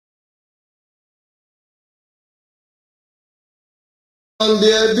ọ̀nbí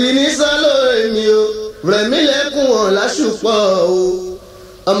ẹbí ní sálọ èmi o rẹ̀mí lẹ́kùn wọn láṣùpọ̀ o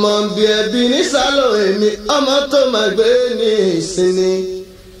ọmọ ọ̀nbí ẹbí ní sálọ èmi ọmọ tó máa gbé ní ìsinmi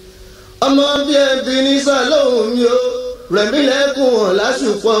ọmọ ọ̀nbí ẹbí ní sálọ mi o rẹ̀mí lẹ́kùn wọn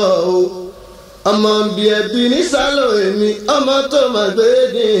láṣùpọ̀ o ọmọ ọ̀nbí ẹbí ní sálọ èmi ọmọ tó máa gbé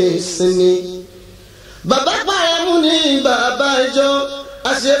ní ìsinmi bàbá pàrẹ̀mú ní bàbá ìjọ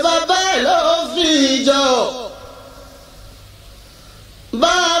àṣẹ bàbá ẹ̀ ló fi ìjọ.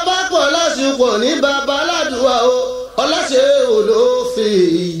 Bàbá pọ̀ lásìkò ní bàbá aládùúgbò o ọlọ́ṣẹ́ ò ló fi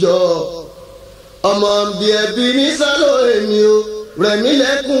ìjọ ọmọ bí ẹbí ní sálọ èmi o rẹ̀mí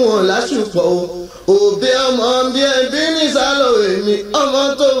lẹ́kùn wọn lásìkò o òbí ọmọ bí ẹbí ní sálọ èmi ọmọ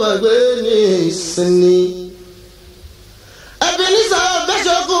tó máa gbé ní ìsinmi. ẹbí ní sálọ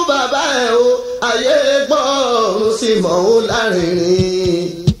bẹ́sọ̀kù bàbá ẹ̀ o ayé gbọ́ ọ̀run sì mọ̀ ó lárinrin.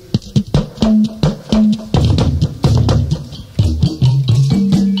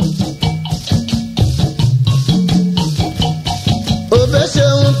 Òbẹ́ ṣe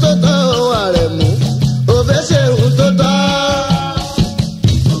ohun tó tọ́ Àrẹ̀mú òbẹ́ ṣe ohun tó tọ́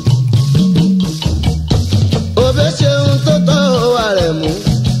òbẹ́ ṣe ohun tó tọ́ Àrẹ̀mú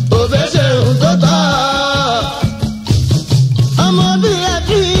òbẹ́ ṣe ohun tó tọ́ ọmọ bí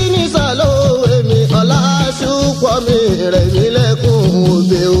ẹbí ní sàlọ èmi ọ̀làṣùpọ̀ mi rẹ̀ mí lẹ́kùn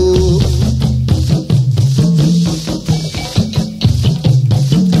òbẹ́ o.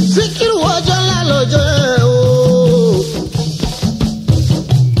 Sikiru ọjọ́ ńlá lọ́jọ́ ẹ̀ o.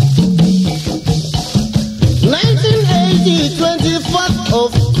 24th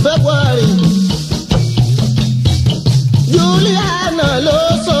of February Juliana ló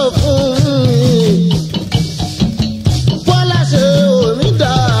sọ fún mi Bọ́lá ṣe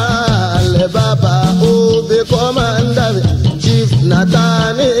onídàálẹ̀ bàbá òbí kọ́mándà mi Chief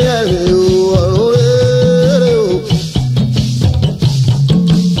Nathaniel ọ̀run rere o.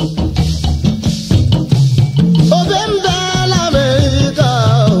 Òbí ń bẹ l'Amẹ́ríkà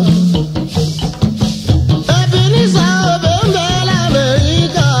o.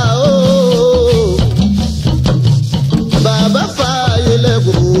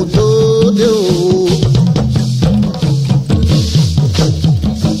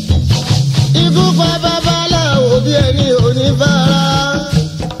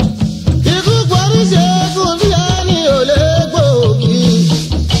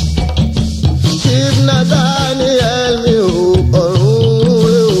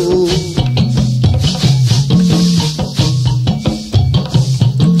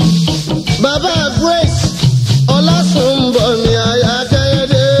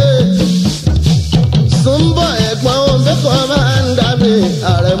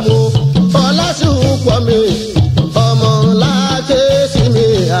 Àrẹ̀mú ọlásùpọ̀ mi ọmọ ńlá kéésì mi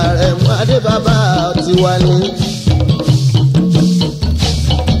Àrẹ̀mú adébábá tiwa ni.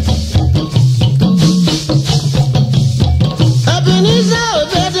 Ebenezer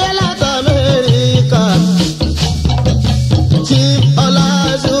òbẹ́dẹ́ láti Amẹ́ríkà tí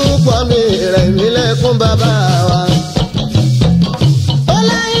ọlásùpọ̀ mi rẹ̀ mí lẹ́kún bàbá wa.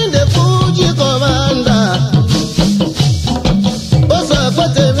 Oladeinde Fuji commander.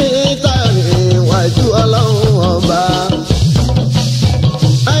 Ọlọ́run ọba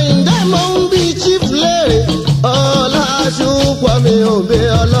Àyìndé mò ń bí chief lérè ọlásùpọ̀ mi òbí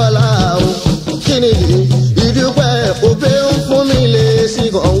ọlọ́lá o kí ni ìdúpẹ́ òbí ń fún mi lè sí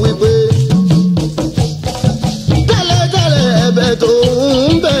kan wípé tẹ́lẹ̀tẹ́lẹ̀ ẹ̀bẹ̀ tó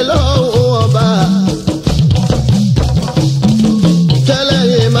ń bẹ lọ́wọ́ ọba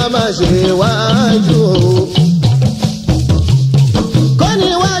kẹlẹ́yìn má má ṣe wájú o.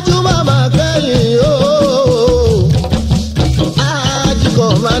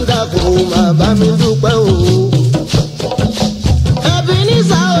 Máa bá mi dúpẹ́ o.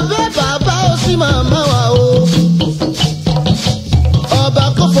 Ebenezer òbẹ́ bàbá ó sì màmá wa o. Ọba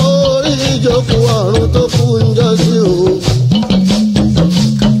kò forí ìjókòó ọ̀run tó kú ń jọ sí o.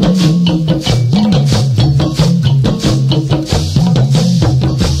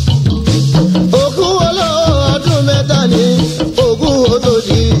 Òkú olówó ọdún mẹ́ta ní ogún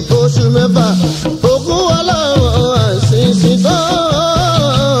odòdì oṣù mẹ́fà. Òkú olówó àṣìṣì tán.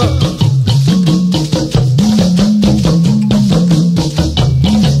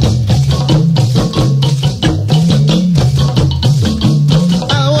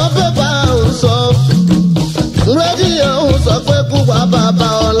 Bàbá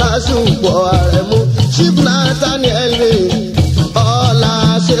ọlásùpọ̀ Àrẹ̀mú Chief Nathaniel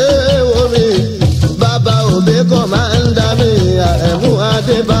ọláṣẹ́ omi bàbá òbí kọ́mándà mi Àrẹ̀mú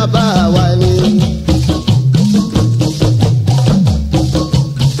adé bàbá wa ni.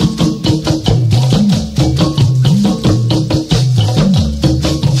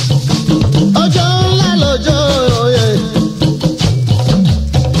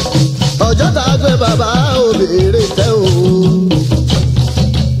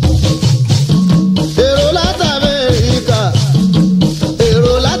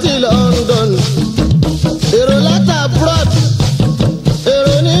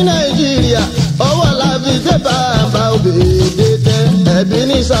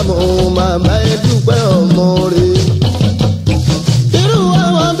 sàmù màmá ẹ dúpẹ́ ọmọ rẹ̀. irú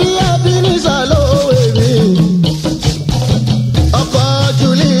àwọn bí Ebenezer ló wèmí. ọkọ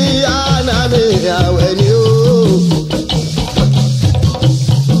Juliana mi àwẹ̀ ni ó.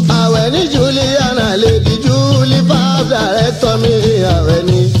 àwẹ̀ ní Juliana lady Julie Fab director mi àwẹ̀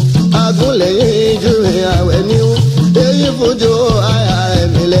ni. agúnlẹ̀yìn ju mi àwẹ̀ ni ó. èyí fojú àyà rẹ̀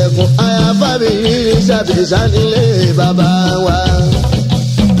mi lẹ́kùn. àyà fábí yìí ṣàbíṣà nílé bàbá wa.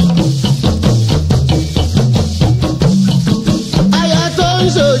 àyà tó ń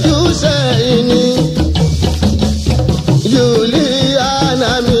ṣojú sẹ́yìn ni.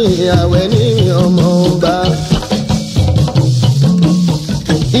 Juliana mi àwẹ̀ ní ọmọ ọba.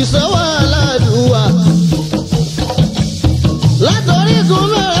 ìsọwọ́ aládùúwà látọ̀rí kún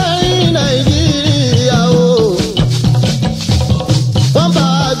mẹ́rin Nàìjíríà o. wọ́n bá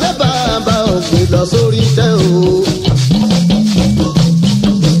gbé bàbá òfin lọ sórí tẹ́ o.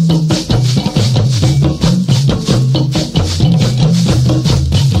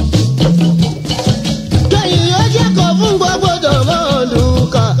 kẹ́yìn yóò jẹ́kọ̀ọ́ fún gbogbo jọ̀mọ́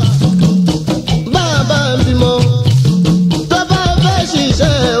ọ̀dùnkà. bàbá ń bímọ tó bá fẹ́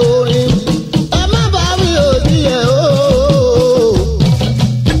ṣiṣẹ́ orin ẹ má bá wí òdì ẹ̀ o.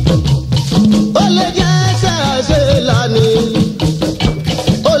 ó lè jẹ́ ṣàṣe lánìí.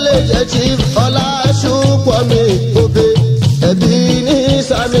 ó lè jẹ́ Chief Ọlásùpọ̀mí òbí ẹbí ní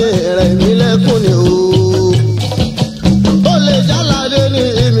sàmì rẹ̀ mí lẹ́kùn ni o. ó lè jẹ́ aládé ní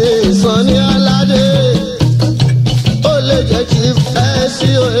ìmí ìsàn ní aládé. ó lè jẹ́ Chief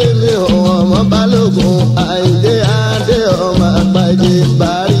SCO èmi ọmọ balógun Àyìndé adé ọmọ àgbàdé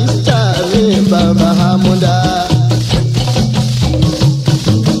Barrister mi bàbá Hamúdá.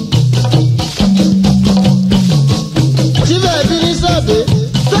 Chief Ebenezer bẹ́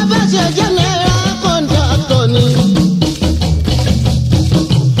tó bá ṣe jẹ́ náírà kọ́ńtàkọ̀ ni.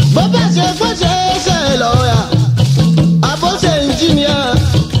 bó bá ṣe kó ṣe ṣe lọ́ọ̀yà àbó ṣe ẹnjìníà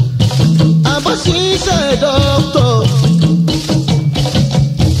àbó ṣiṣẹ́ dọ́kítọ̀.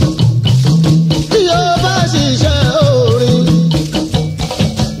 tí yóò bá ṣiṣẹ́ orin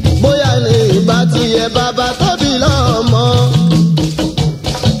bóyá ní ìbá ti yẹ bàbá tóbi lọ́mọ.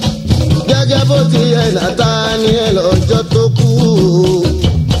 gẹ́gẹ́ bó ti yẹ Nathaniel lọ́jọ́ tó kú.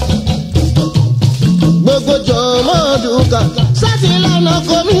 gbogbo jọmọ́ dùkà sátì lọ́nà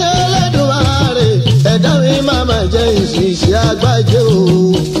komi Elédùmarè ẹ̀dá mi máa ma jẹ́ ìṣiṣẹ́ àgbájé o.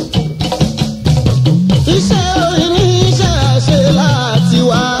 iṣẹ́ orin ní iṣẹ́ àṣẹ láti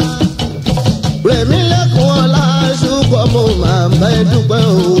wá. rẹ̀mí lẹ́kùn Ọlásùpọ̀ mo máa bá ẹ dúpẹ́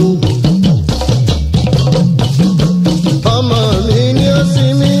o. ọmọ mi ni ó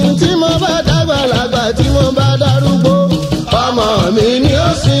sinmi tí mo bá dàgbàlagbà tí mo bá darúgbó. ọmọ mi ni ó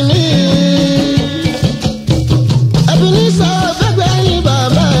sinmi. Ebenezer fẹ́gbẹ́ yín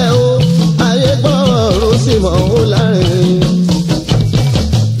bàbá ẹ̀ o. ayé gbọ́ ọ̀run sì mọ̀ ó lárin.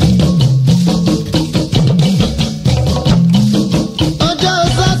 ọjọ́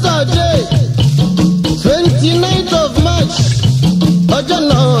Saturday 29th of March ọjọ́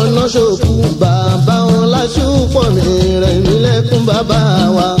náà ná ṣòkú bàbá Ọlásùpọ̀mí rẹ̀ nílẹ̀kùn bàbá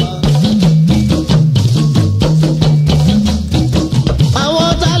wa. àwọn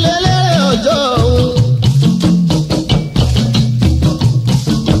ta lè lérè ọjọ́ òun.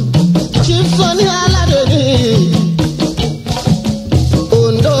 Chief Sunny Aládé ní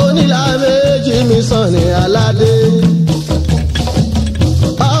Oǹdó nílà méjì mi Sunny Aládé.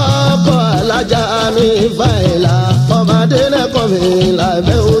 ọkọ̀ alájà mi Fàìlà ọmọdé lẹ́kọ̀ọ́ mi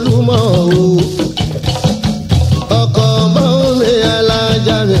lábẹ́ Olúmọ̀ o. ọkọ̀ mọ́ mi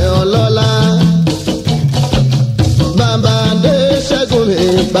alájà mi ọlọ́lá. bàbá dé Ṣẹ́gun mi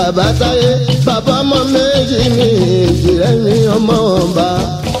bàbá Táyé bàbá ọmọ méjì mi ìjìrẹ́ mi ọmọ ọba.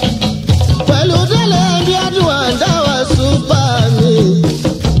 pẹ̀lú délé bí adùn àdáwà súpà mi.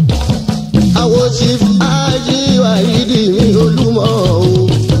 àwọn Chief Ayinde mi Olúmọ̀ o.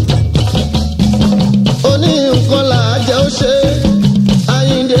 oní nǹkan làjẹ́ ó ṣe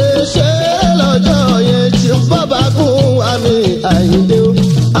Àyìndé ṣe lọ́jọ́ yẹn Chief bàbá kún wa mi Àyìndé o.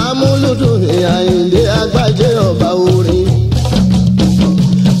 amúlùdùn mi Àyìndé àgbájé ọba orin.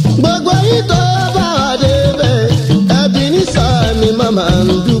 gbogbo yín tó bá wà débẹ̀ Ebenezer mi màmá ń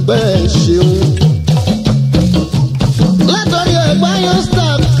dúpẹ́ ṣeun. látọ̀rí ẹ̀gbá Young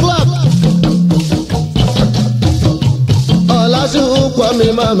Star Club Ọlásùpọ̀mí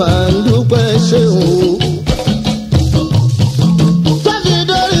màmá ń dúpẹ́ ṣeun. tọ́jú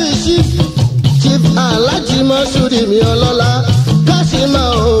dórí Chief Alhaji Mọ́ṣúrì mi ọlọ́lá Kásímà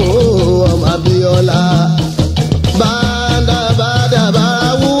o ọmọ Abíọ́lá. bàdàbàdàbà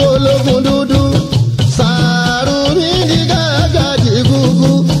wúwo lógun dúdú sàárù mi ní gàgàjì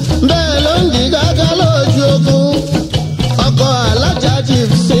gúgú.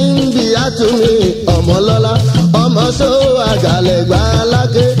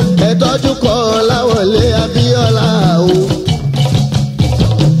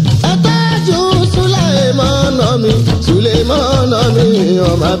 mi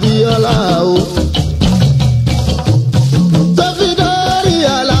ọmọ Abíọ́lá o. tó fi dórí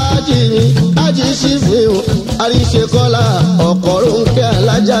Alhaji mi Haji Shifu àríṣekọ́lá ọkọ̀ Rónkẹ́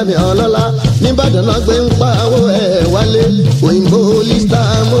alájà mi ọlọ́lá nìbàdàn náà gbé ń pawó ẹ̀ wálé òyìnbó lísítà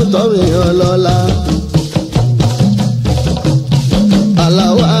mọ́tò mi ọlọ́lá.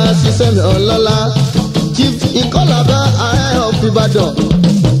 aláwọ̀ àṣìṣe mi ọlọ́lá chief ìkọlàbá ààrẹ ọ̀fìbàdàn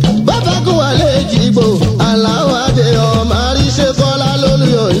bàbá kò wà lẹ́jìgbò aláwọ̀ adé ọmọ àríṣekọ́lá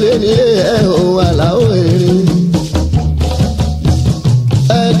lólùyọ̀lé nílé ẹ̀ ò aláwọ̀ èrè.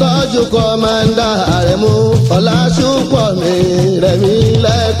 ẹ̀tọ́jú kọ́mándà Àrẹ̀mú Ọlásùpọ̀ mi Rẹ̀mí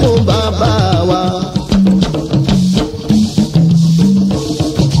Lẹ́kún bàbá wa.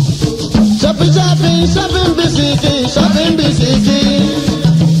 shopping bisiki.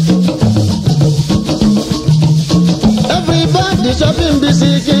 Everybody shopping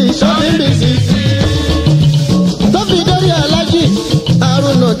bisiki. Tóbi dórí Alhaji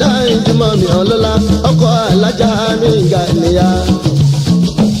Haruna Dáìjúmọ̀ mi ọlọ́lá ọkọ̀ alájà mi Gàníyà.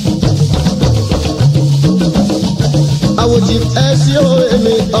 àwòjì ẹsí o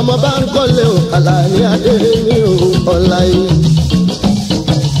èmi ọmọ bá ń kọ́lé o Àlàní adé mi o ọ̀la yìí.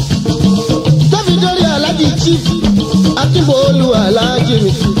 tóbi dórí Alhaji chief Akínbólú Alhaji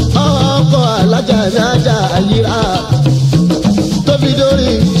mi ọkọ̀ alájà mi ajá àyíra. tóbi dórí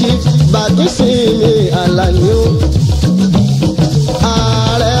chief Bàkísì mi Àlàní o.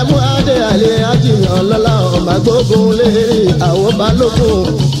 Àrẹ̀mú adé Alhaji mi ọlọ́lá ọmọ gbógun lérí àwọn balógun.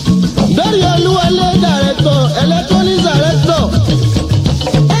 Dórí Olúwọlé director electronic director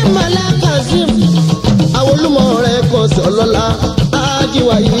Emala Kazeem Awolúmọ rẹ̀ kò sí ọlọ́lá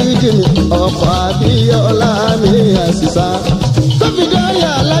Ajíwá yìí dì mí ọkọ̀ Abíọ́lá mi àṣìṣà. tóbi dórí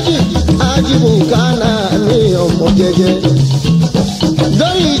Alhaji Ajibukana mi ọmọ gẹ́gẹ́.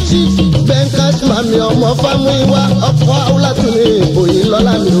 dórí chief Benkas mami ọmọ Fámúyíwá ọkọ̀ Awúlátúni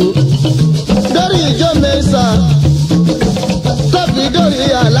Òyìnlọ́lá mi o. dórí ìjọ mẹ́sà tóbi dórí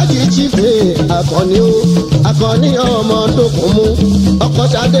Alhaji chief Akọni ọmọ tó kún mú ọkọ̀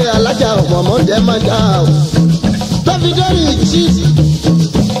Ṣadé alájà ọmọdé má já o. tóbi dórí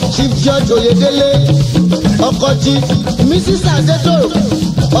chief George Oyedele ọkọ̀ chief Mrs. Adétòrò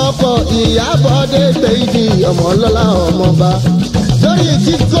ọkọ̀ Ìyábọ̀dé gbèyìdì ọmọ ọlọ́lá ọmọba. dórí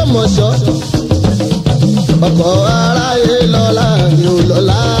chief Kòmọ̀ṣọ́ ọkọ̀ aráyé lọ́lá ni ò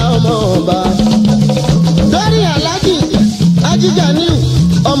lọ́lá ọmọba. dórí Alhaji Ajíganiu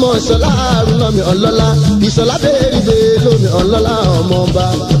ọmọ Ìṣọ̀lá Haruna mi ọlọ́lá Ìṣọ̀lá bẹ́ẹ̀rẹ̀ lómi ọlọ́lá ọmọọba.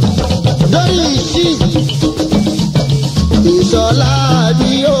 dórí Ìṣọ̀lá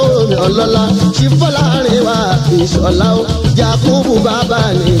àdìyó mi ọlọ́lá Ṣífọ́lárìnwá Ìṣọ̀lá ó Yakubu bàbá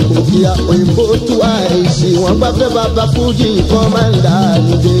ní kòkíyà òyìnbó tuwa èsì wọn gbàgbé bàbá Fuji kọ́mándà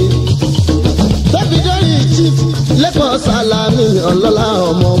nìdé. tóbi dórí chief Lẹ́kọ̀ọ́ Sálámì mi ọlọ́lá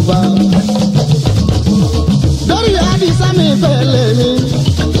ọmọọba. dórí Àdìsá mi fẹ́lẹ̀ mi.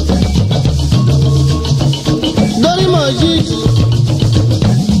 dórí Mojid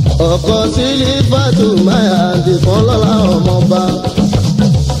ọkọ̀ Sílífàtù máyà dìkan lọ́la ọmọba.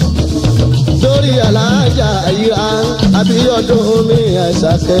 dórí Alájà Àyíra Abíọ́dún mi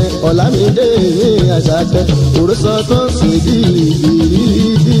Àṣàkẹ́ Ọlámídé mi Àṣàkẹ́ òrùsọ tó ń sì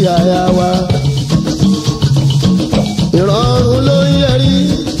bí àyà wa. ìrọ̀rùn ló ń yẹrí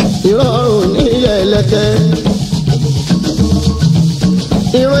ìrọ̀rùn ní Ẹlẹ́kẹ́.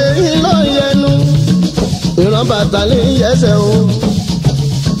 ìrọ̀ èyí ló ń yẹnu ìran bàtà lè yẹsẹ̀ o.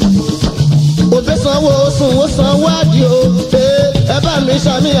 òbí sanwó sùn ó san wádìí o. ẹ bá mi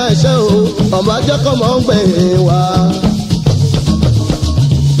ṣàmì àṣẹ o ọmọ ajẹ́kọ̀ mọ́ ń gbẹ̀yìn wá.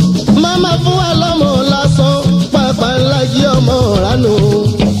 máma fún wa lọ́mọ lásán pàápàá ńlá yí ọmọ ránù.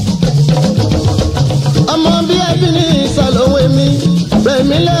 ọmọ bí ẹbí ní ìsàlówó mi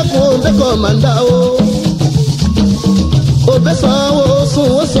Rẹ̀mí Lẹ́kún òǹdẹ́kọ̀ máa ń dá o. òbí sanwó sùn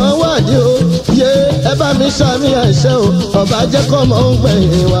ó san wádìí o. ẹ bá mi ṣàmì àṣẹ o ọba ajẹ́kọ̀ mọ́ ń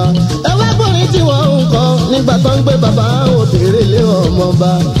gbẹ̀yìn wá. ẹ wá gbọ́rin tí wọ́n ń kọ́ nígbà tó ń gbé bàbá òbèrè lé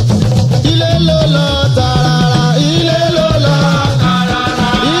ọmọba. ilé ló lọ tààràrà ilé ló lọ tààràrà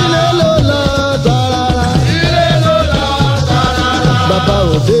ilé ló lọ tààràrà ilé ló lọ tààràrà bàbá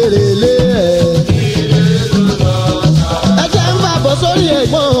òbèrè lé ẹ̀. ẹ jẹ́ ń bàbọ̀ sórí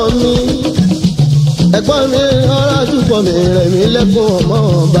ẹ̀gbọ́n mi Ọlásùpọ̀ mi Rẹ̀mí Lẹ́kún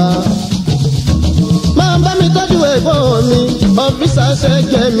ọmọba. máa bá mi tọ́jú ẹ̀gbọ́n mi ọ́fíìsà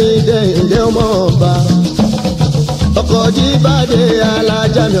ṣẹ́jẹ́ mi Dẹ́yìndé ọmọọba. ọkọ̀ Jíbádé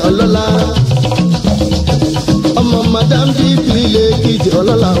alájà mi ọlọ́lá. ọmọ madam dp lè kíjì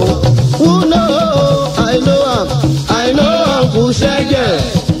ọlọ́lá o. who know I know am kù ṣẹ́jẹ́.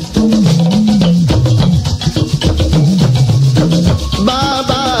 bá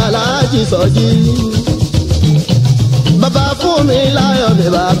sọjí. Bàbá fún mi láyọ̀ mi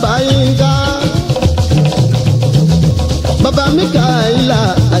bàbá yín ká. Bàbá mi kà ìlà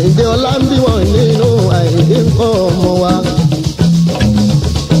Àyìndé ọlá ń bí wọn nínú Àyìndé nǹkan ọmọ wa.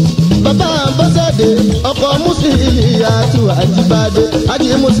 Bàbá Bọ́sẹ̀dé ọkọ̀ Mùsùlùmí àti Àjíbádé Àjí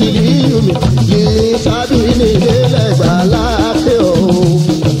Mùsùlùmí yìí sábì ní ilé lẹ́gbàá láàpẹ̀ o.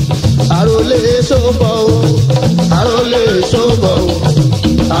 Àròlé sọ́bọ̀ o, àròlé sọ́bọ̀ o,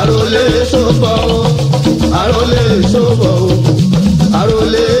 àròlé sọ́bọ̀ o, àròlé sọ́bọ̀ o,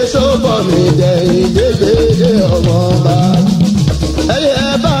 àròlé sọ́bọ̀ mi dẹ̀yìn dédé ọmọ bá. Ẹyẹ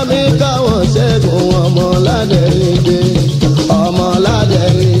bá mi káwọn Ṣẹ́gun ọmọ Oladeinde, ọmọ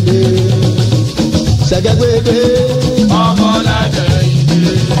Oladeinde. Ṣẹ̀gẹ́gbẹ́dé ọmọ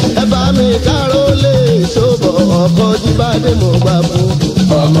Oladeinde. Ẹ bá mi kárólé sọ́bọ̀ ọkọ̀ Jíbádé mo gbà fún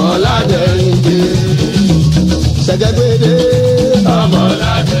ọmọ Oladeinde. Ṣẹ̀gẹ́gbẹ́dé ọmọ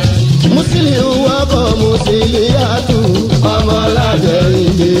Oladeinde. Musiliu ọkọ̀ Musiliyatu ọmọ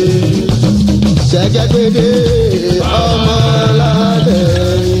Oladeinde. Ṣẹ̀gẹ́gbẹ́dé ọmọ Oladeinde.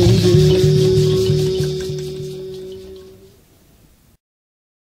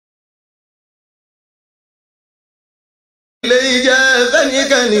 Ilé ìjẹ́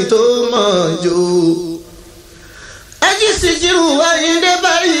fẹ́nikẹ́ni tó mọ̀ jù. Ẹjí Sikiru Ayinde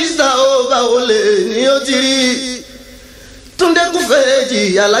Barrister ó bá wọlé ní ó ti rí. Túndé Kúfèjì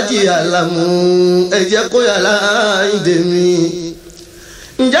Alhaji Alamu ẹ̀jẹ̀ kó yàrá ìdè mi.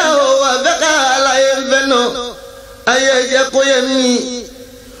 Ǹjẹ́ o wà fẹ́ ká aláyé ń fẹ́ náà? Ayé ẹ̀jẹ̀ kó yẹ mí.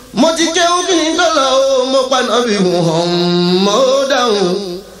 Mo ti kéwú kí n tó lọ o, mo paná bí Muhammad ó dáhùn.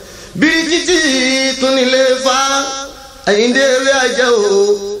 Bíríkìtì tún nílé fa Àyìndé eré ajá o.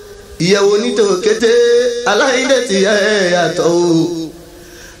 Ìyẹ̀wò nítòkété Aláìndé ti yẹ yàtọ̀ o.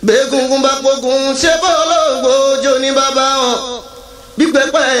 Bẹ́ẹ̀gùngùn bá pogun ṣé bọ́ọ̀lọ́gbò jó ní bàbá wọn. Bí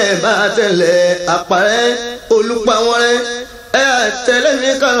pẹ́pẹ́ bá tẹ̀lé àpárẹ́ olùpàwọ́n rẹ̀ ẹ àtẹ̀lé mi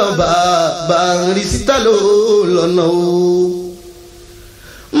kàrọ̀ bàbá ń rí síta ló lọ́nà o.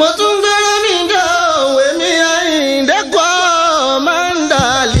 Mo tún gbẹ́rẹ́ mi dá òwe mi Àyìndé kọ́ máa ń dà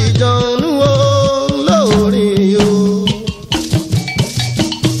lìjọ́nù o lórí o.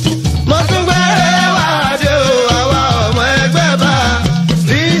 Mo tún gbẹ́rẹ́ wá dé o àwa ọmọ ẹgbẹ́ bá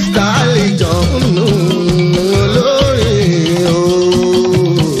Barrister lìjọ́nù lórí o.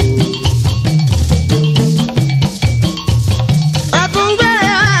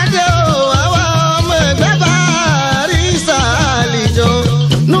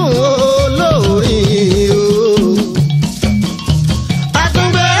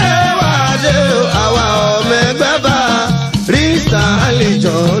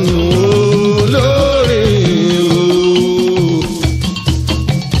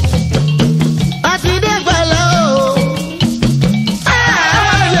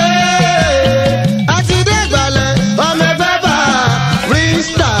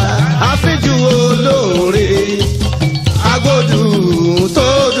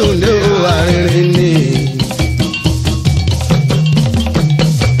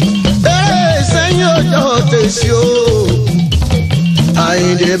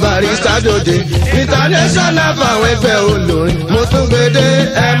 Ayinde Barrister dòde international fáwọn ẹgbẹ́ olórin. Mo tún gbédé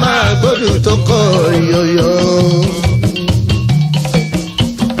ẹ máa gbódù tó kọ yọyọ.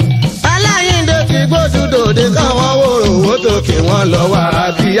 Aláyìndé ti gbódù dòde káwọn wòròwò tókè wọn lọ wá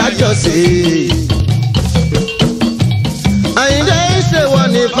bí àjọṣe. Ayinde ṣèwọ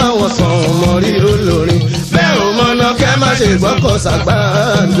ní fáwọn sàn ọmọ rí olórin. Bẹ́ẹ̀ ò mọ̀nà kẹ́ má ṣe gbọ́kọ̀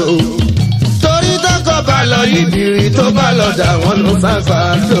sàgbàdo. Tọ́kọ bá lọ yíbìrì tó bá lọ dà wọ́n ló fàfà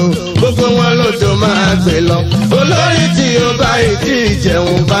tó. Gbogbo wọn lójó máa gbé lọ. Olórí tí ó bá ìdí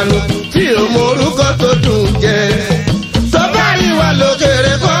ìjẹun banú tí ó mọ orúkọ tó dùn jẹ. Tó bá rí wa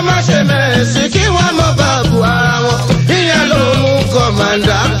lókèrè kó má ṣe mẹ́sì kí wọ́n mọ bàbú ara wọn. Ìyẹn ló mú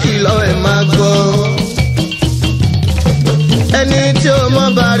kọ̀mọ̀dà kìlọ̀ ẹ̀ máa gbọ́. Ẹni tí ó mọ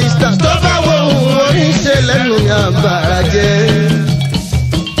Barrister tó bá wo ohun oníṣe lẹ́nu yàn bàrà jẹ́.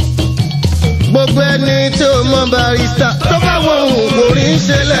 Gbogbo ẹni tí ó mọ Barrister tó bá wọ ohun kò rí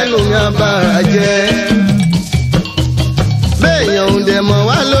ṣe lẹ́nu ní abára jẹ́. Béèyàn ń dẹ̀ mọ̀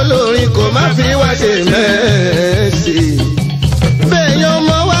wá lólórin kò má fi wá ṣe mẹ́ẹ̀sì. Béèyàn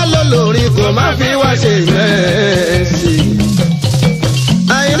mọ̀ wá lólórin kò má fi wá ṣe mẹ́ẹ̀sì.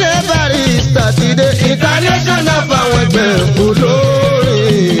 Ayinde Barrister ti dé international fáwọn ẹgbẹ́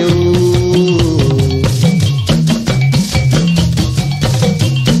olórin o.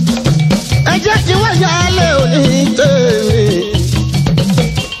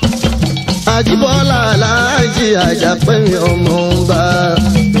 Àjíbọ́lá Alhaji Àjàpẹ́mi ọmọ ọba.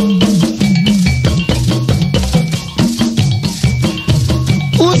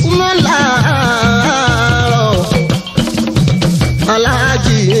 Usman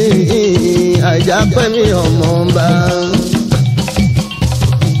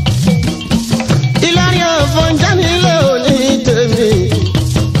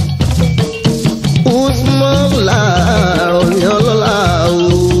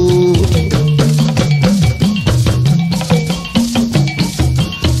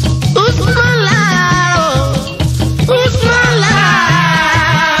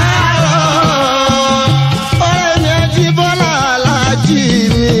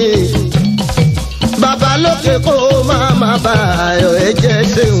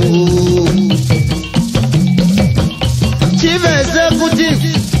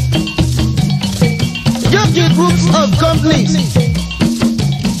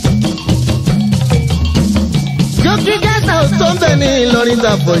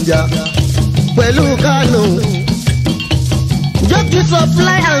tàfọ̀njà pẹ̀lú Kánò. Jókì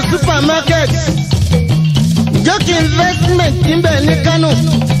supply and supermarket. Jókì investment níbẹ̀ ní Kánò.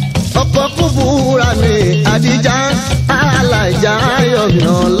 Ọkọ̀ Kúbúrà mi Àdìjà Alájà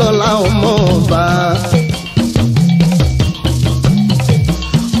Ayọ̀mìnà lọ́la ọmọ ọba.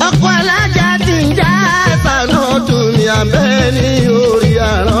 Ọkọ̀ alájà ti ń já sànà dùn ní abẹ́ ní orí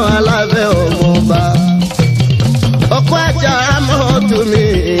àrán alábẹ́ ọmọ ọba. Ọkọ̀ ajá mọ́tò mi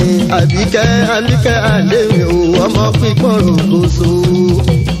Àbíkẹ́ àlémi ò ọmọ pípọ́n rògbòso.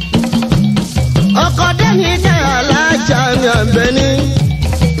 Ọkọ̀ dẹ́ni jẹ́ alájà ní abẹ́ ní.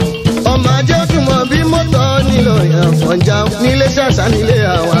 Ọmọ ajé túmọ̀ bí mọ́tò nílò ìyànfọ̀njá nílé ṣàṣà nílé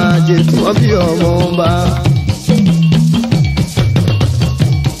àwọn ajé túmọ̀ bí ọmọ ọba.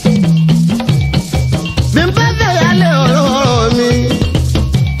 Bí n bá fẹ̀yàlẹ̀ ọ̀rọ̀ mi,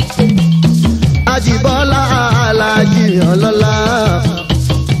 Àjìbọ́lá Alhaji ọlọ́lá.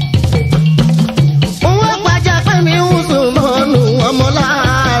 Owó pàjá pé mi ń sùn mọ́nù ọmọ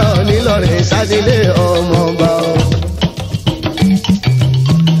láàárọ̀ nílọrin ṣáṣílé ọmọ ọba.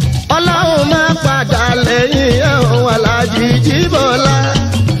 Ọlọ́run máa padà lẹ́yìn ẹ̀hún Alhaji Jíbọ́lá.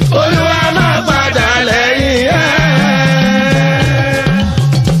 Olúwa máa padà lẹ́yìn ẹ̀.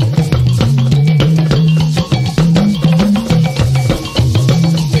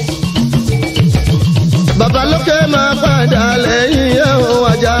 Bàbá lókè máa padà lẹ́yìn ẹ̀hún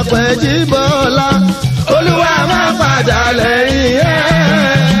Àjàpẹ́ Jíbọ́lá. Olúwa máa padà lẹ́yìn ẹ̀.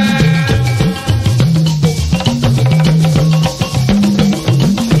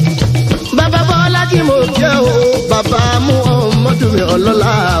 Kí mo jẹ́ o, bàbá mú ọmọdún mi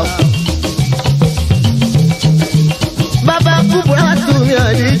ọlọ́lá. Bàbá Kúbúrà tù mí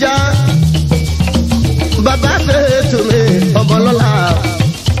Àdìjà. Bàbá Ṣètù mi ọmọlọ́lá.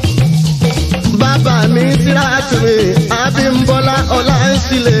 Bàbá mi Síra tù mí Abímbọ́lá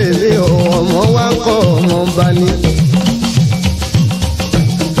Ọláńsílẹ̀ mi ọmọ wa ń kọ́ ọmọ bá ní.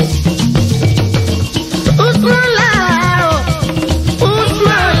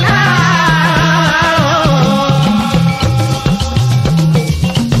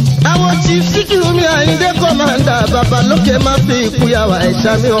 Sikiru Ayinde kọ́mándà bàbá lókè má fi ikú yàwá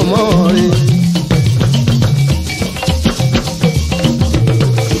ẹ̀ṣá mi ọmọ rẹ̀.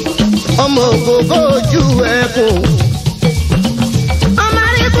 Ọmọ ògógó ojú ẹkùn. Ọmọ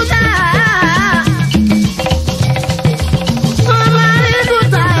àríkúta. Ọmọ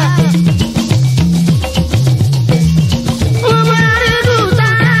àríkúta. Ọmọ àríkúta.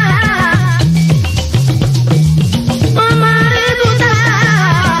 Ọmọ àríkúta.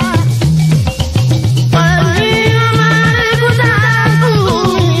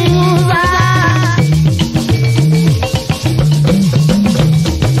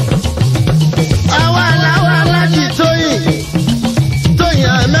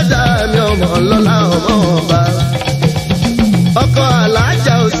 Ọkọ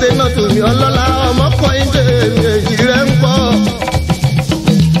alájà òsè náà tù mí ọlọ́lá ọmọ Kọ́hìndé mi èjì rẹ̀ ń pọ̀.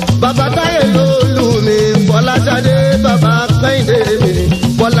 Bàbá Táyé lólu mi Fọláṣadé bàbá Kọ́hìndé mi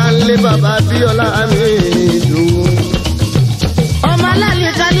Bọ́láńlé bàbá Bíọ́lá mi dùn. Ọmọ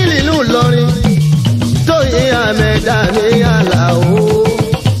alálẹ̀ kálílì ìlú Ìlọrin Tóyìn Àmẹ́dá mi Àlàó.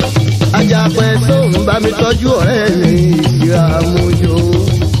 Àjàpẹ́ sóun bá mi tọ́jú ọ̀rẹ́ mi Ìyàmójó.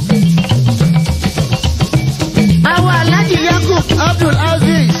 Àwọn Alhaji Yakub Abdul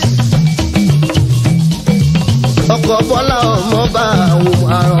Aziz. Ọkọ̀ Bọ́lá ọmọba àwọn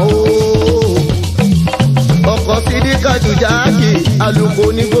àrùn o. Ọkọ̀ Sídíkà Jùjáàkì alùpùpù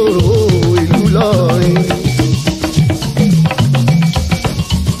nígboro ìlú Ìlọrin.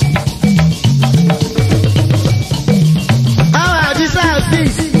 Àwọn Àdìsá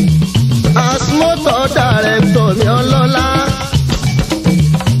Aziz Asmoto Director mi ọlọ́lá.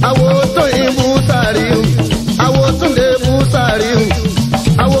 Àwọn Tóyìn Bùsàríù. Àwọn Túndé Bùsàríù.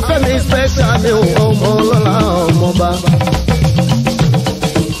 Àwọn Fẹ́mi special mi ọmọ ọlọ́lá ọmọba.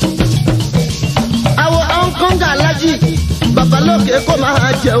 Àwọn ọ̀nkọ́ngà Alhaji babalókè kó máa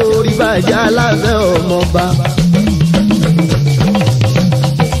jẹ orí bàjẹ́ alábẹ́ ọmọba.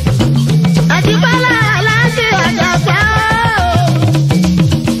 Àjíbọ́lá Alhaji Àjàpá.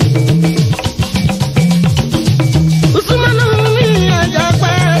 Usman mi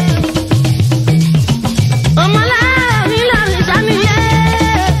Àjàpá. Ọmọlá mi lórí sàmìyẹ.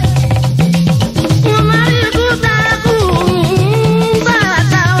 Wọ́n máa rí kúta kú.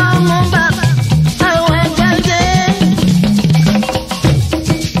 Bàtà ọmọba. Àwọn ẹgbẹ́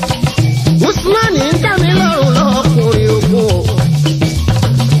Usman ń dá mi lọ́rùn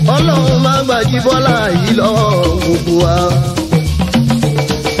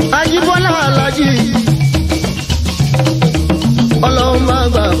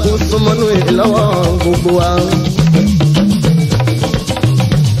kó súnmọ́nú ìlọ́wọ́ gbogbo wa.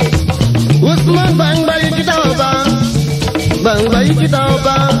 Usman gbangba yìí kíta ọba gbangba yìí kíta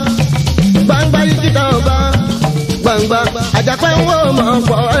ọba gbangba yìí kíta ọba gbangba àjàpẹ́ ń wò máa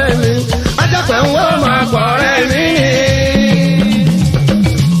pọ̀ ẹ̀mí àjàpẹ́ ń wò máa pọ̀ ẹ̀mí.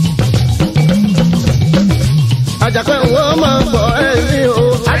 Àjàpẹ́ ń wò máa pọ̀ ẹ̀mí o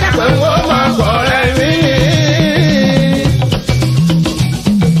àjàpẹ́ ń wò máa pọ̀ ẹ̀mí.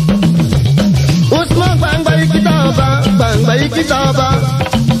 Usman gbangba yìí kíta ọba gbangba yìí kíta ọba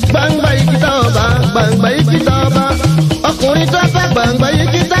gbangba yìí kíta ọba gbangba yìí kíta ọba ọkùnrin tó bá gbangba yìí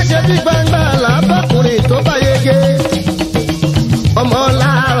kíta ṣe bí gbangba làbọ̀kùnrin tó bá yege ọmọ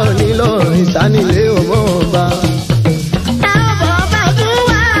láàárọ̀ nílọrin sanilé ọmọ ọba.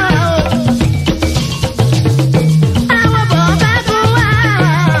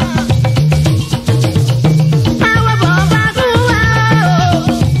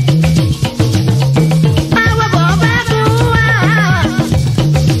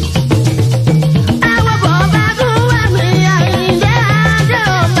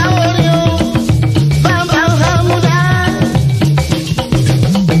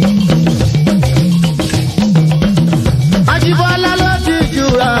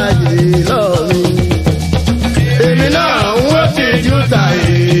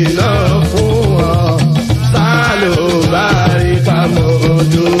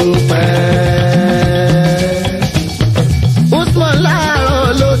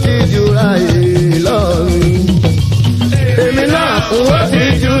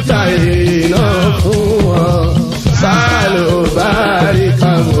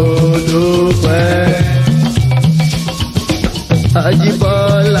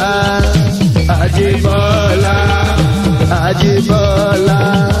 Ajibola, Ajibola, Ajibola,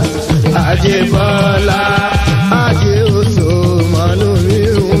 Ajibola, Aji Usmanu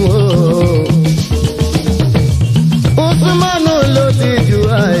mirumo. Usmanu ló ti ju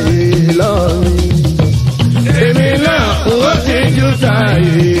ayé lọ mi. Èmi náà ó ti ju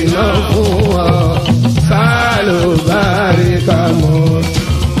tayé lọ fún ọ. Sálùbáríkà mọ́.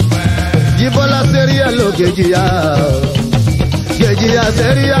 Jibola seria lo kejiya. Kejiya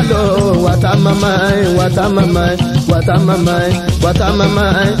seria lo watamamai, watamamai, watamamai,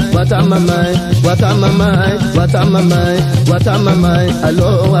 watamamai, watamamai, watamamai, watamamai, watamamai.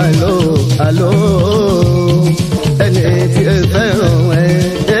 Alo, alo, alo. Ẹni tí ẹ fẹ́ràn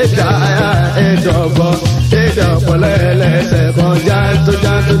ẹ dáa ẹ dọ̀gbọ́ ẹ dọ̀pọ̀ lẹ́lẹ́sẹ̀ kan jántó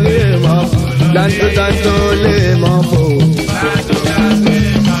jántó lè mọ̀ jántó jántó lè mọ̀ fò.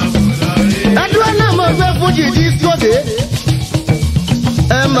 Ẹdúró náà mo gbé Fuji disco dé.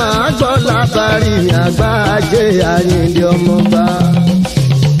 Ẹ máa gbọ́ lábàárí mi Àgbájé Ayinde ọmọba.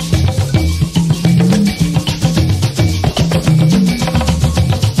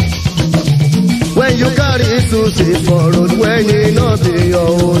 When you carry to say for road, when you know be your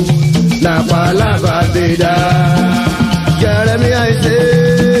own, na palava beda. Jeremy I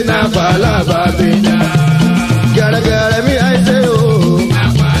say, na palava beda. Jeremy I say, oh, na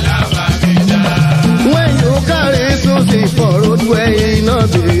palava beda. When you carry to say for road, when you know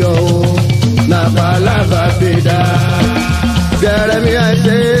be your own, na palava beda. Jeremy I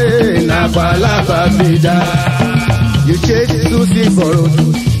say, na palava beda. You chase to see for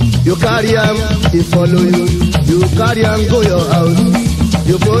road. You carry him, he follow you. You carry him, go your house.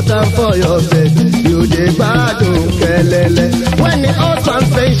 You put him for your bed. You dey bad kelele. When the husband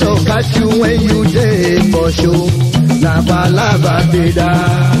pension catch you when you dey for show. Na palava beda.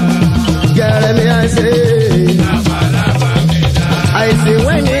 Jeremy I say. Na palava beda. I say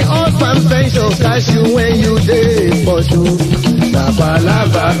when the husband pension catch you when you dey for show. Na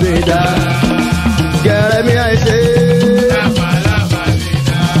palava beda. Jeremy I say.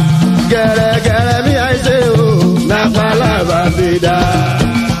 Gbere mi I say oh, na palava beda.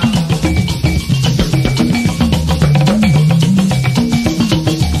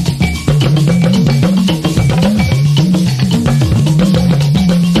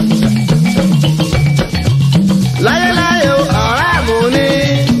 Láyé láyé o,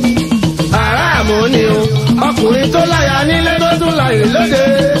 àràmù ni o, ọkùnrin tó láya nílé tó tún láyé lóde,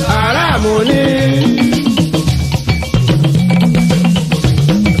 àràmù ni.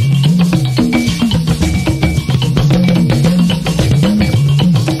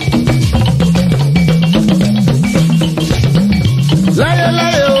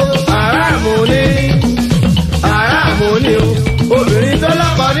 Obìnrin tó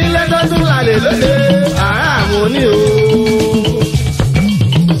lọ́kọ nílé tó tún lálẹ́ lóde àràmù ni o.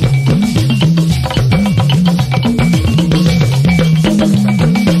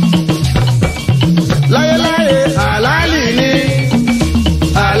 Láyéláyé àlálì ni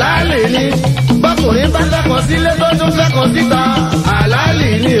kan sílé tó tún fẹ́ kan síta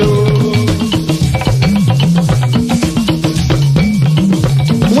àlálì ni o.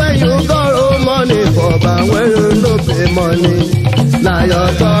 When you borrow money for bank, when you no pay money, na your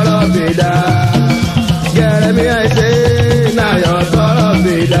tọrọ be that. Gbere mi I say, na your tọrọ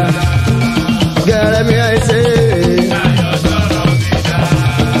be that. Gbere mi I say, na your tọrọ be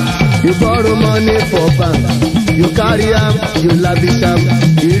that. You borrow money for bank, you carry am, you lavish am.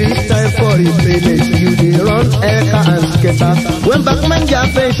 You reach time for repayment, you dey run eka and skater. When backman get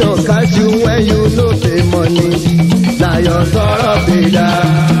pension catch you when you no pay money, na your tọrọ be that.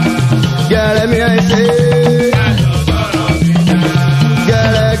 Gbere mi I say, na your tọrọ be that.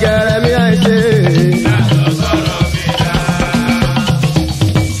 Gbere mi I say, na your tọrọ be that.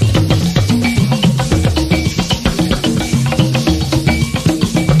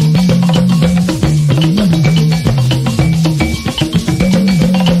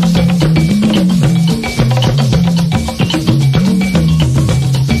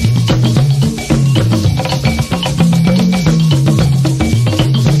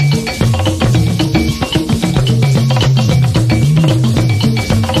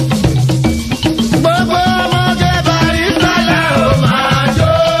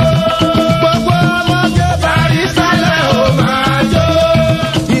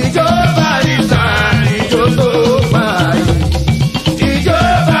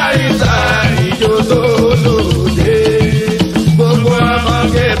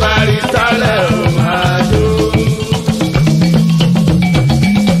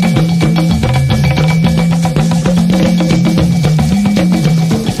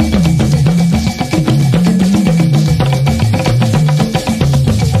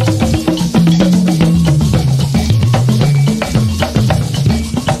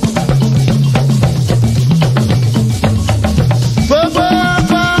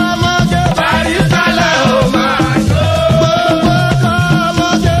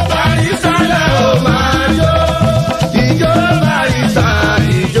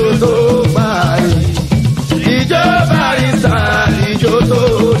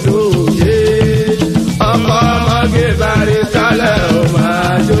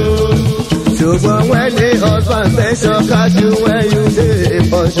 Pension catch you when you dey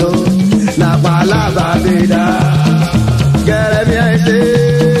for show. Na palava be that.